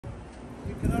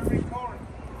You cannot record.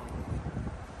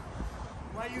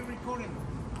 Why are you recording?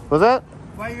 What's that?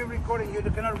 Why are you recording? You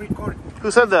cannot record.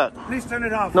 Who said that? Please turn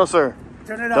it off. No, sir.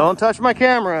 Turn it off. Don't touch my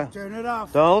camera. Turn it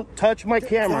off. Don't touch my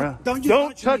camera.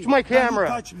 Don't touch my camera.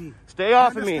 Don't you touch me. Stay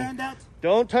off of me. Understand that?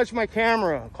 Don't touch my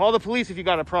camera. Call the police if you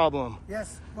got a problem.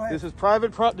 Yes, go ahead. This is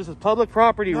this is public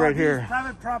property right here. This is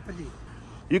private property.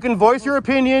 You can voice your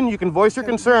opinion. You can voice your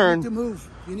concern. You need to move.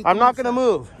 You need I'm to not move, going to sir.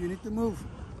 move. You need to move.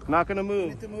 I'm not going to You move.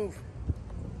 need to move.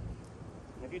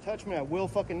 If you touch me, I will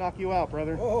fucking knock you out,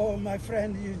 brother. Oh, my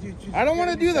friend. I don't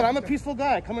want to do that. I'm a peaceful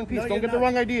guy. Come in peace. No, Don't get the not.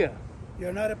 wrong idea.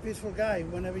 You're not a peaceful guy.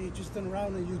 Whenever you just turn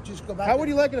around and you just go back. How would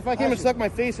you like it if I came and stuck my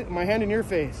hand in your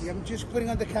face? I'm just putting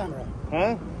on the camera.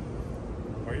 Huh?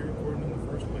 Why are you recording in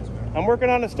the first place, man? I'm working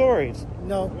on the stories.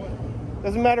 No.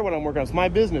 Doesn't matter what I'm working on. It's my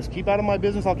business. Keep out of my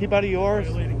business. I'll keep out of yours.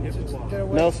 Violating HIPAA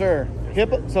law. No, sir.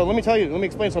 HIPAA. So let me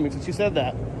explain something since you said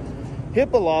that.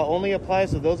 HIPAA law only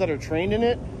applies to those that are trained in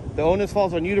it. The onus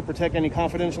falls on you to protect any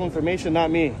confidential information, not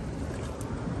me.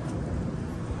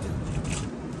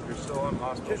 You're still on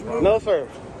hospital. No, sir.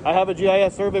 I have a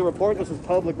GIS survey report. This is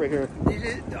public right here. This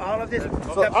is all of this.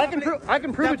 So I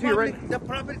can prove it to you right. The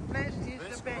public place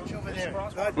is the bench over there.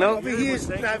 No. Over here is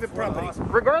private property.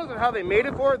 Regardless of how they made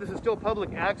it for it, this is still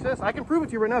public access. I can prove it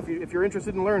to you right now if you're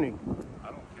interested in learning. I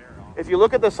don't care. If you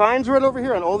look at the signs right over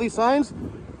here on all these signs,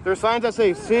 there's signs that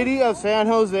say City of San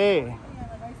Jose.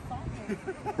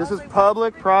 This is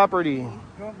public property.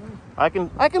 I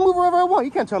can move wherever I want.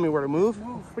 You can't tell me where to move.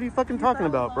 What are you fucking talking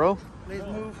about, bro? Please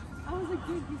move.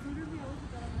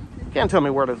 You can't tell me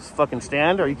where to fucking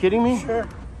stand. Are you kidding me? Sure.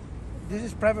 This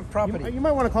is private property. You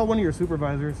might want to call one of your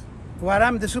supervisors. Well,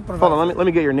 I'm the supervisor. Hold on, let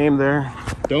me get your name there.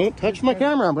 Don't touch my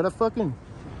camera. I'm gonna fucking.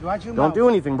 Watch your Don't mouth. do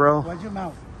anything, bro. Watch your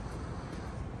mouth.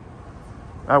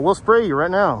 I will spray you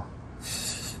right now.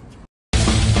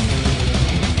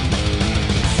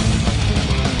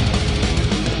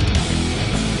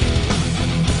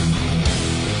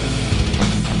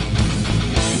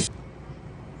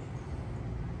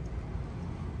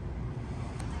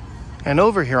 And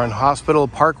over here on Hospital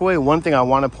Parkway, one thing I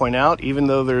want to point out, even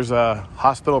though there's a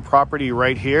hospital property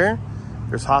right here,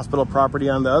 there's hospital property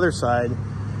on the other side.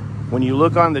 When you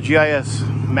look on the GIS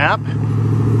map,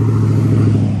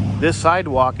 this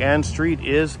sidewalk and street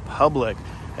is public.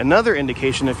 Another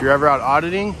indication, if you're ever out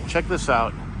auditing, check this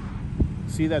out.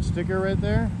 See that sticker right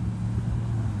there?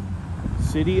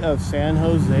 City of San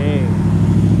Jose.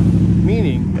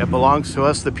 Meaning it belongs to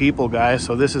us, the people, guys.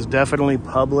 So this is definitely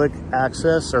public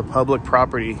access or public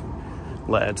property.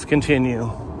 Let's continue.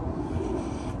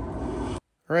 All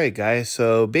right, guys.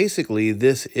 So basically,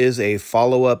 this is a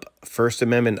follow-up First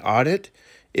Amendment audit.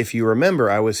 If you remember,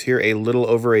 I was here a little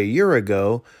over a year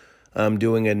ago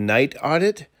doing a night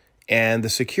audit, and the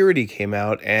security came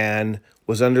out and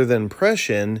was under the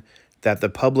impression that the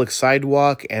public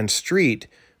sidewalk and street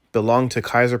belonged to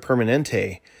Kaiser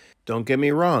Permanente. Don't get me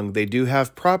wrong, they do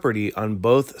have property on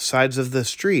both sides of the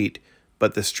street,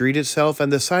 but the street itself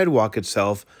and the sidewalk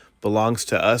itself belongs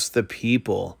to us, the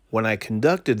people. When I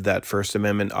conducted that First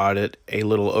Amendment audit a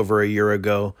little over a year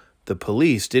ago, the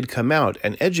police did come out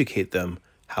and educate them.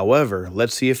 However,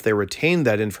 let's see if they retained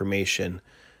that information.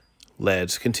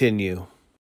 Let's continue.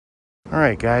 All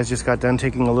right, guys, just got done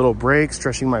taking a little break,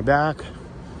 stretching my back.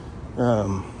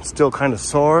 Still kind of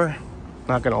sore,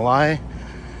 not gonna lie.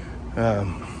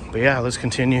 But yeah, let's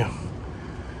continue.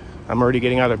 I'm already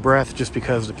getting out of breath just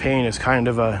because the pain is kind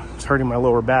of it's hurting my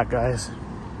lower back, guys.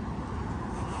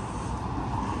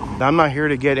 I'm not here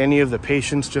to get any of the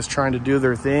patients just trying to do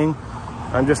their thing.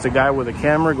 I'm just a guy with a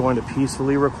camera going to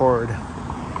peacefully record.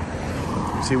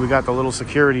 See, we got the little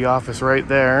security office right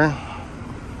there.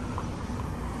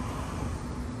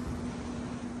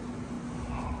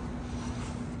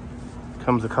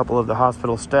 Comes a couple of the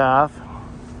hospital staff.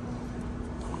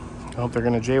 I hope they're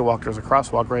going to jaywalk. There's a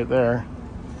crosswalk right there.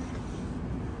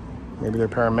 Maybe they're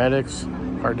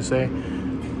paramedics. Hard to say.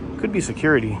 Could be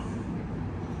security.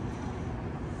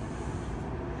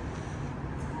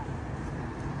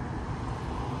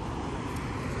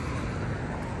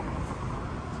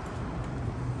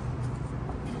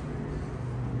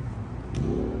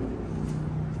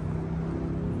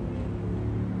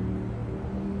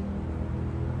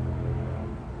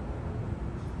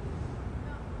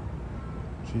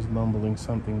 She's mumbling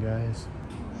something, guys.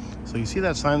 So you see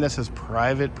that sign that says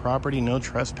private property, no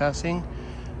trespassing?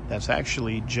 That's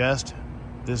actually just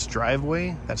this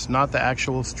driveway. That's not the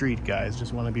actual street, guys.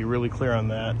 Just want to be really clear on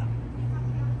that.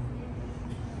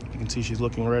 You can see she's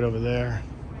looking right over there.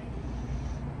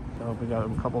 Oh, we got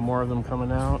a couple more of them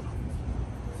coming out.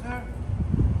 Sir,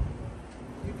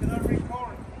 you cannot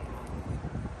record.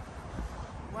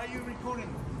 Why are you recording?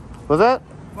 Was that?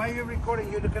 Why are you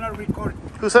recording? You cannot record.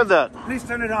 Who said that? Please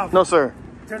turn it off. No, sir.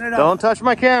 Turn it off. Don't touch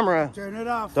my camera. Turn it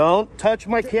off. Don't touch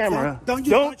my camera.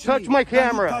 Don't touch my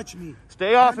camera. Don't you touch me.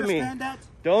 Stay off of me. Understand that?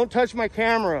 Don't touch my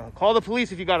camera. Call the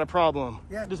police if you got a problem.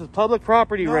 Yeah. This is public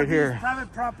property No, right this here. is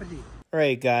private property. All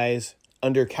right, guys.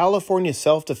 Under California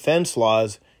self-defense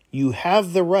laws, you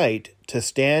have the right to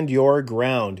stand your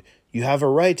ground. You have a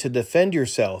right to defend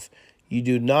yourself. You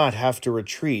do not have to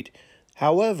retreat.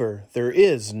 However, there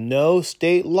is no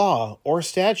state law or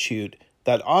statute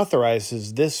that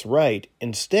authorizes this right.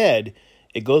 Instead,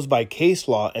 it goes by case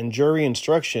law and jury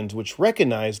instructions, which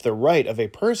recognize the right of a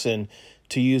person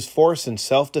to use force in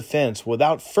self-defense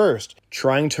without first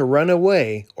trying to run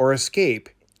away or escape.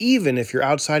 Even if you're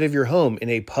outside of your home in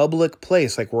a public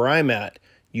place like where I'm at,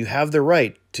 you have the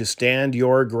right to stand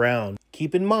your ground.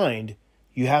 Keep in mind,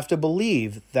 you have to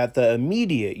believe that the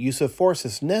immediate use of force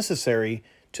is necessary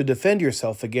to defend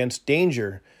yourself against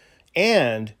danger,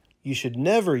 and you should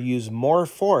never use more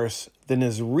force than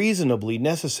is reasonably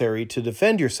necessary to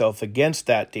defend yourself against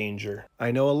that danger.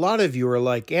 I know a lot of you are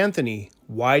like, Anthony,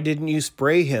 why didn't you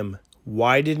spray him?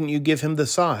 Why didn't you give him the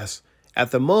sauce?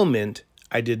 At the moment,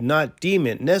 I did not deem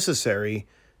it necessary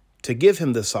to give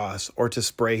him the sauce or to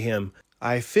spray him.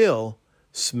 I feel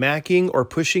smacking or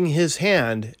pushing his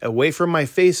hand away from my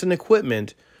face and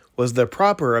equipment was the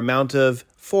proper amount of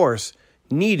force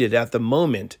needed at the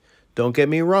moment. Don't get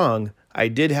me wrong, I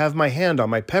did have my hand on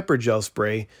my pepper gel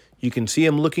spray. You can see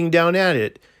him looking down at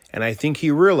it, and I think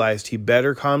he realized he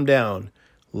better calm down.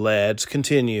 Let's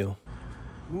continue.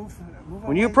 Move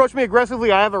When you away. approach me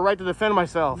aggressively, I have a right to defend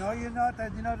myself. No, you're not.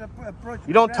 You're not approach.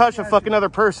 You don't touch a fucking other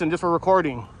person just for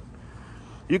recording.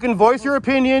 You can voice your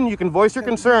opinion, you can voice your You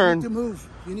need concern. to move.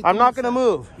 You need I'm not move, gonna sir.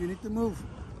 move. You need to move.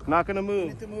 I'm not gonna You move.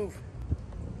 need to move.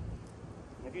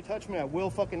 If you touch me, I will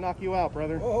fucking knock you out,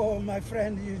 brother. Oh, my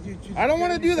friend, you I don't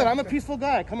want to do that. I'm a peaceful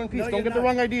guy. Come in peace. No, Don't you're get the not.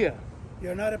 wrong idea.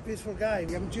 You're not a peaceful guy.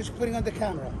 I'm just putting on the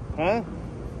camera. Huh?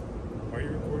 Why are you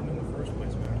recording in the first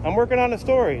place, man? I'm working on the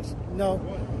stories. No.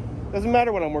 Doesn't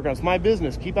matter what I'm working on. It's my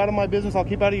business. Keep out of my business. I'll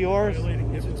keep out of yours. Violating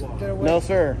HIPAA law. Get away. No,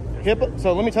 sir. HIPAA.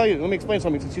 So let me explain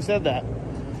something since you said that.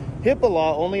 HIPAA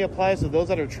law only applies to those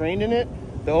that are trained in it.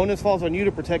 The onus falls on you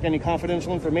to protect any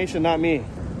confidential information, not me.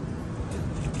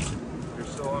 You're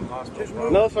still on hospital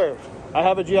property. No, sir. I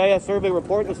have a GIS survey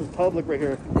report. This is public right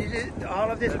here. This is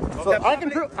all of this. So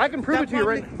I can prove it to you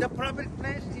right. The public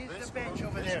place is the bench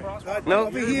over there. No.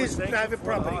 Over here is private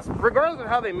property. Regardless of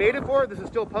how they made it for it, this is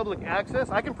still public access.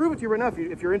 I can prove it to you right now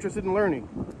if you're interested in learning.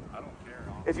 I don't care.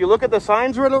 If you look at the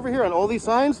signs right over here on all these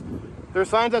signs, there's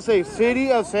signs that say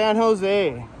City of San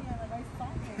Jose.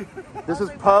 This is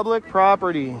public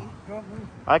property.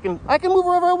 I can move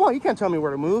wherever I want. You can't tell me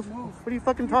where to move. What are you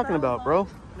fucking talking about, bro?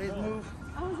 Please move.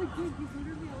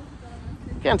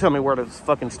 You can't tell me where to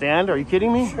fucking stand. Are you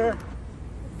kidding me? Sure.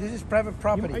 This is private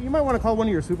property. You might want to call one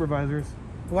of your supervisors.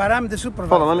 Well, I'm the supervisor.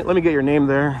 Hold on, let me get your name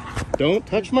there. Don't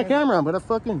touch my camera. I'm gonna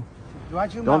fucking.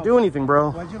 Watch your Don't mouth. do anything, bro.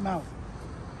 Watch your mouth.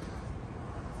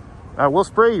 I will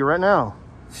spray you right now.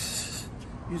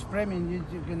 You spray me and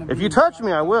you're gonna be... If you touch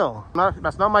me, I will.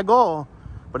 That's not my goal.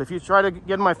 But if you try to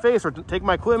get in my face or take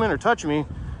my equipment or touch me,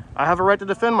 I have a right to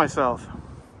defend myself.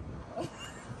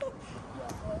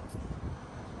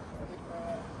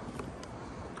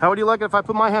 How would you like it if I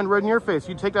put my hand right in your face?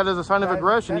 You'd take that as a sign of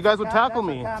aggression. You guys would tackle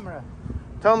me.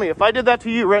 Tell me, if I did that to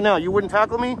you right now, you wouldn't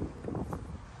tackle me?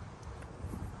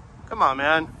 Come on,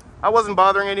 man. I wasn't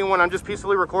bothering anyone. I'm just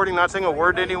peacefully recording, not saying a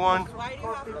word to anyone. Why do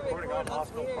you have to Recording on record? That's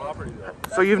hospital weird. property,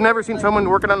 though. So you've never seen someone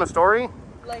working on a story?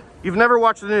 Like, You've never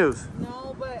watched the news?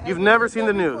 no, but You've never seen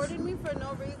the they're news. recording me for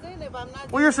no reason if I'm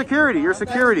not Well, you're doing security. anything You're wrong.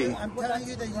 security. I'm telling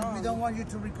you that we don't want you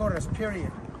to record us,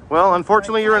 period. Well,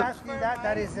 unfortunately, you're in... Ask you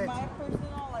that is it. My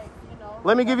personal, like, you know.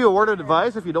 Let me give you a word of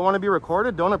advice. If you don't want to be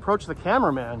recorded, don't approach the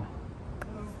cameraman.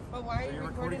 But why are you You're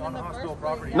recording recording on in the hospital first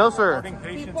property. place? No, sir. Having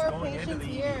patients People are going into patients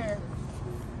the here.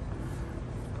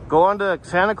 Go on to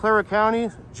Santa Clara County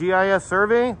GIS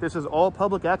survey. This is all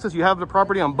public access. You have the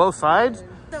property on both sides.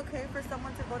 It's okay for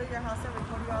someone to go to your house and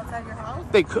record you outside your house?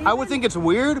 They could, I would think it's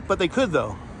weird, but they could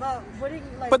though. But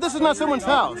wouldn't, like, But this is not someone's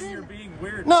house. You're being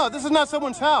weird. No, this is not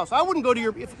someone's house. I wouldn't go to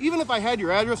your, even if I had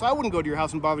your address, I wouldn't go to your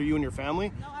house and bother you and your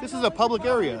family. This is a public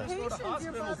area. You're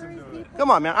bothering people.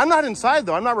 Come on, man. I'm not inside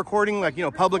though. I'm not recording like, you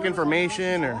know, public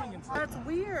information or That's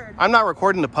weird. I'm not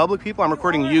recording the public people. I'm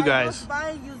recording you I guys. looked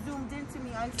by, you zoomed into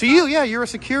me. I To you, yeah, you're a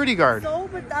security guard. So,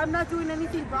 but I'm not doing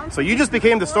anything wrong. So you just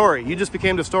became the story. You just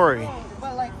became the story.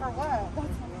 But like for what?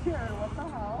 That's weird. What the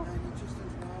hell?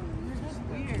 You're just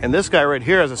weird. And this guy right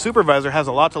here, as a supervisor, has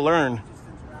a lot to learn.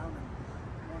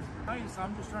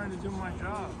 I'm just trying to do my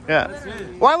job. Yeah. That's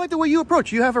it. Well, I like the way you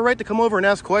approach. You have a right to come over and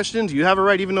ask questions. You have a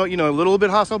right, even though, you know, a little bit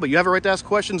hostile, but you have a right to ask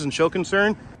questions and show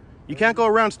concern. You can't go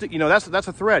around, you know, that's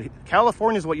a threat.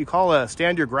 California is what you call a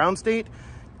stand your ground state.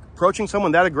 Approaching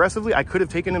someone that aggressively, I could have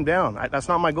taken him down. That's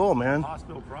not my goal, man.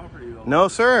 Hospital property, though. No,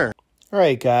 sir. All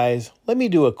right, guys, let me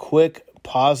do a quick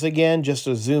pause again just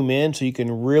to zoom in so you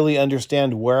can really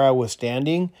understand where I was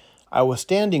standing. I was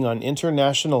standing on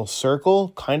International Circle,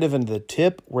 kind of in the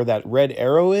tip where that red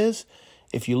arrow is.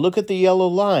 If you look at the yellow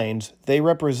lines, they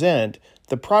represent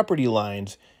the property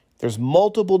lines. There's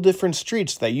multiple different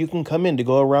streets that you can come in to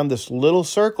go around this little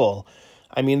circle.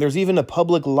 I mean, there's even a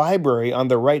public library on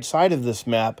the right side of this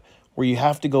map where you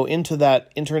have to go into that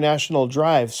International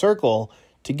Drive circle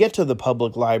to get to the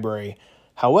public library.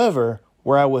 However,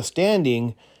 where I was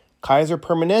standing, Kaiser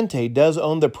Permanente does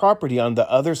own the property on the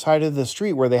other side of the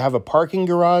street where they have a parking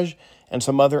garage and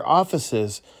some other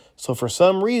offices. So for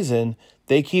some reason,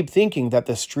 they keep thinking that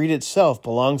the street itself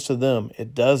belongs to them.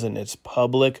 It doesn't. It's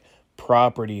public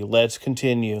property. Let's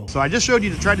continue. So I just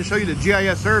tried to show you the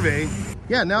GIS survey.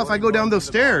 Yeah, now if I go down those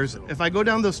stairs,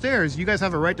 you guys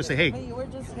have a right to say, hey, But you were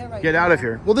just here right get out of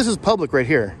here. Well, this is public right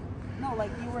here. No, like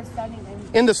you were standing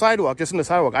In the sidewalk, just in the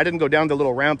sidewalk. I didn't go down the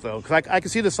little ramp though, because I can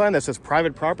see the sign that says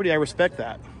private property. I respect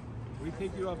that. We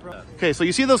pick you up. Okay, so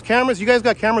you see those cameras? You guys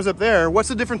got cameras up there. What's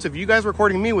the difference of you guys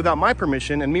recording me without my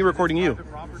permission and me recording you?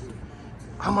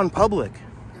 I'm on public.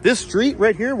 This street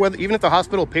right here, even if the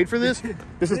hospital paid for this,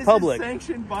 this is public. This is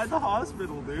sanctioned by the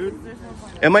hospital, dude.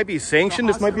 It might be sanctioned.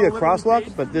 This might be a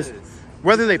crosswalk, but this,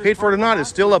 whether they paid for it or not, is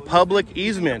still a public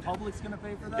easement. The public's gonna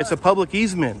pay for that? It's a public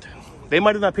easement. They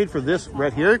might have not paid for this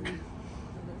right here.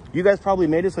 You guys probably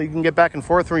made it so you can get back and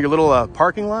forth through your little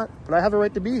parking lot, but I have a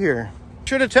right to be here.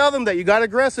 Sure to tell them that you got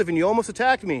aggressive and you almost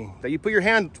attacked me, that you put your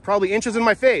hand probably inches in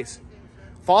my face.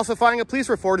 Falsifying a police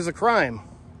report is a crime.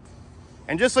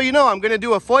 And just so you know, I'm going to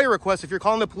do a FOIA request. If you're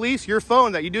calling the police, your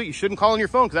phone that you do, you shouldn't call on your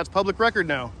phone because that's public record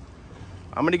now.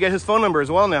 I'm going to get his phone number as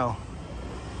well now.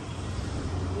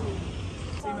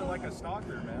 Seeming like a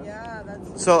stalker, man. Yeah,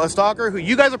 that's So a stalker who,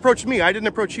 you guys approached me. I didn't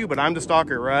approach you, but I'm the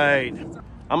stalker, right?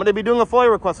 I'm going to be doing a FOIA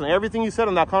request on everything you said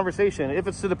in that conversation, if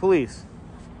it's to the police.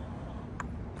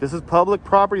 This is public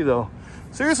property though.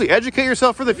 Seriously, educate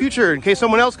yourself for the future in case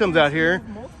someone else comes out here.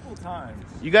 Multiple times.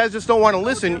 You guys just don't want to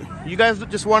listen. You guys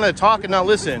just want to talk and not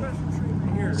listen.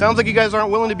 Sounds like you guys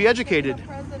aren't willing to be educated.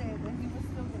 president, and he was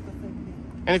still with the same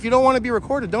thing. And if you don't want to be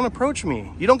recorded, don't approach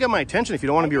me. You don't get my attention if you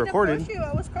don't want to be I didn't recorded. approach you.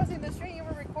 I was crossing the street. You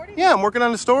were recording. Yeah, I'm working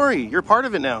on the story. You're part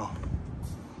of it now.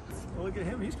 Well, look at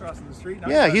him. He's crossing the street. Now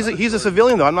Yeah, got he's another a story.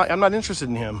 civilian though. I'm not interested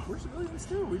in him. We're civilians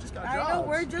too. We just got I jobs. know.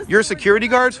 We're just. You're security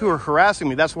guards who are harassing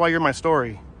me. That's why you're my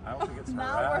story. I don't think it's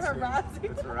Now we're harassing. harassing.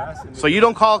 It's harassing. So you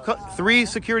don't call 3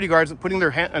 security guards putting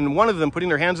their hand, and one of them putting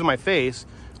their hands in my face,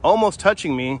 almost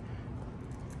touching me,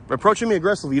 approaching me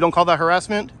aggressively. You don't call that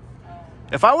harassment?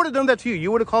 If I would have done that to you,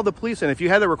 you would have called the police, and if you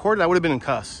had it recorded, I would have been in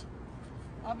cuffs.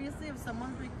 Obviously, if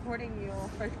someone's recording you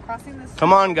for crossing the street,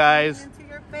 Come on, guys. into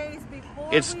your face before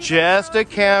It's we just a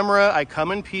approach you. camera. I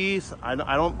come in peace. I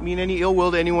don't mean any ill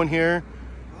will to anyone here.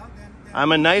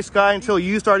 I'm a nice guy until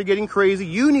you started getting crazy.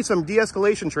 You need some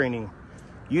de-escalation training.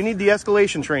 You need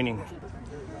de-escalation training.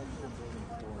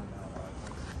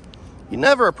 You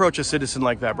never approach a citizen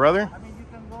like that, brother. I mean, you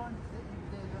can go and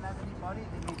if they don't have anybody,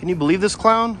 then you Can you believe this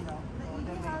clown? similar.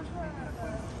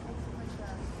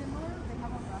 They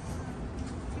have a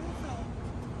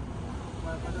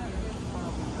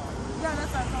yeah,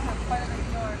 that's our part of the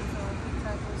yard.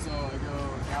 So I go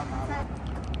down.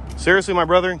 Seriously, my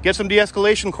brother, get some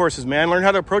de-escalation courses, man. Learn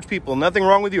how to approach people. Nothing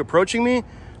wrong with you approaching me,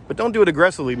 but don't do it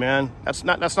aggressively, man. That's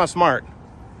not smart.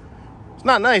 It's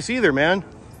not nice either, man.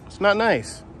 It's not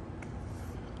nice.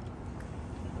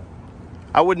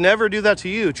 I would never do that to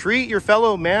you. Treat your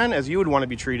fellow man as you would want to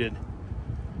be treated.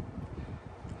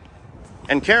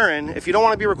 And Karen, if you don't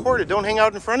want to be recorded, don't hang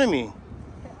out in front of me.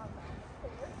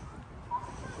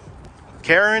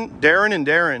 Karen, Darren, and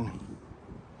Darren.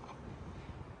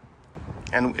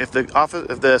 And if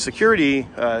the security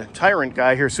tyrant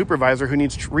guy here, supervisor, who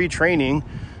needs retraining,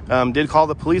 did call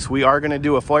the police, we are going to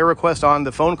do a FOIA request on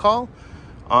the phone call,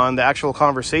 on the actual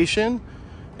conversation,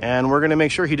 and we're going to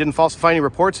make sure he didn't falsify any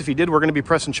reports. If he did, we're going to be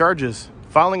pressing charges.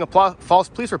 Filing a false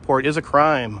police report is a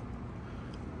crime.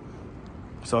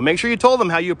 So make sure you told them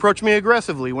how you approach me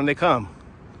aggressively when they come.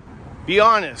 Be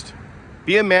honest.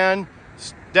 Be a man.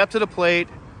 Step to the plate.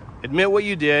 Admit what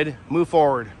you did. Move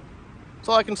forward. That's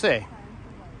all I can say.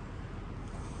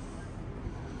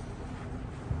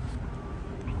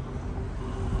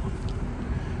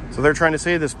 So they're trying to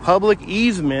say this public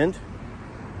easement,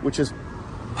 which is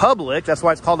public, that's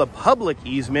why it's called a public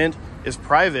easement, is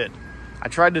private. I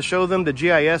tried to show them the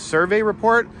GIS survey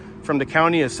report from the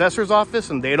county assessor's office,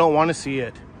 and they don't want to see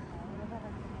it.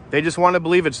 They just want to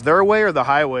believe it's their way or the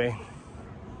highway.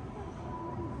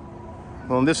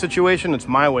 Well, in this situation, it's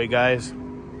my way, guys.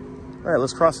 All right,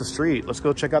 let's cross the street. Let's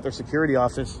go check out their security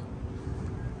office.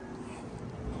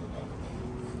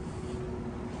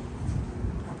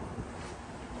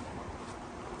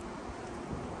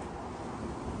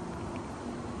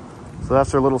 So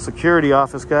that's their little security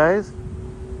office, guys.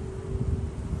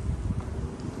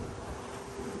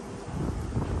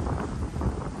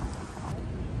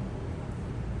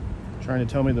 Trying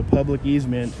to tell me the public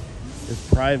easement is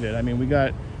private. I mean, we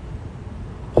got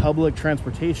public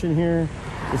transportation here.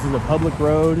 This is a public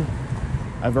road.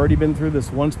 I've already been through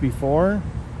this once before.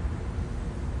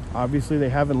 Obviously, they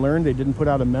haven't learned. They didn't put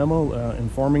out a memo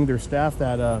informing their staff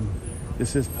that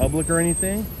this is public or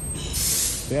anything.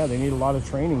 So yeah, they need a lot of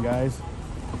training, guys.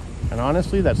 And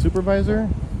honestly, that supervisor,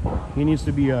 he needs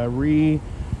to be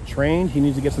retrained. He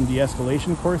needs to get some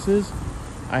de-escalation courses.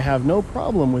 I have no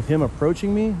problem with him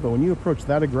approaching me, but when you approach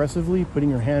that aggressively, putting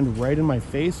your hand right in my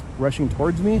face, rushing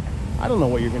towards me, I don't know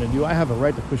what you're gonna do. I have a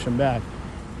right to push him back.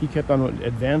 He kept on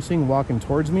advancing, walking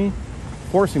towards me,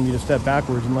 forcing me to step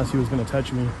backwards unless he was gonna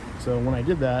touch me. So when I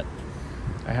did that,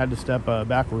 I had to step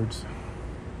backwards.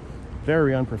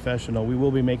 Very unprofessional. We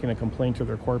will be making a complaint to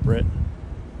their corporate.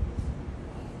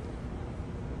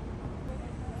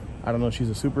 I don't know if she's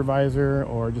a supervisor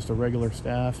or just a regular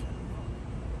staff.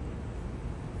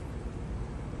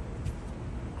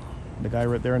 The guy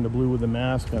right there in the blue with the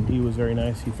mask, he was very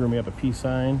nice. He threw me up a peace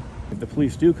sign. If the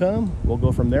police do come, we'll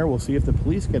go from there. We'll see if the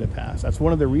police get a pass. That's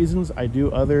one of the reasons I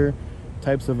do other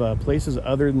types of places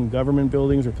other than government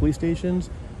buildings or police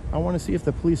stations. I want to see if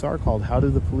the police are called. How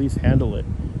do the police handle it?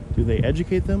 Do they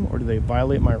educate them or do they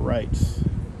violate my rights?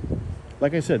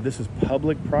 Like I said, this is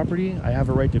public property. I have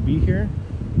a right to be here.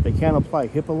 They can't apply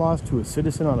HIPAA laws to a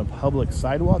citizen on a public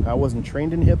sidewalk. I wasn't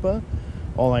trained in HIPAA.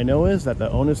 All I know is that the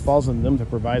onus falls on them to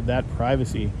provide that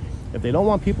privacy. If they don't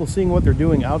want people seeing what they're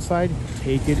doing outside,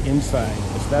 take it inside.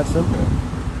 It's that simple.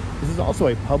 This is also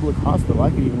a public hospital. I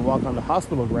could even walk on the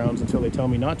hospital grounds until they tell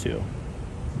me not to.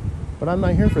 But I'm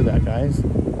not here for that, guys.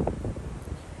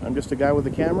 I'm just a guy with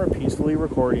a camera peacefully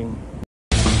recording.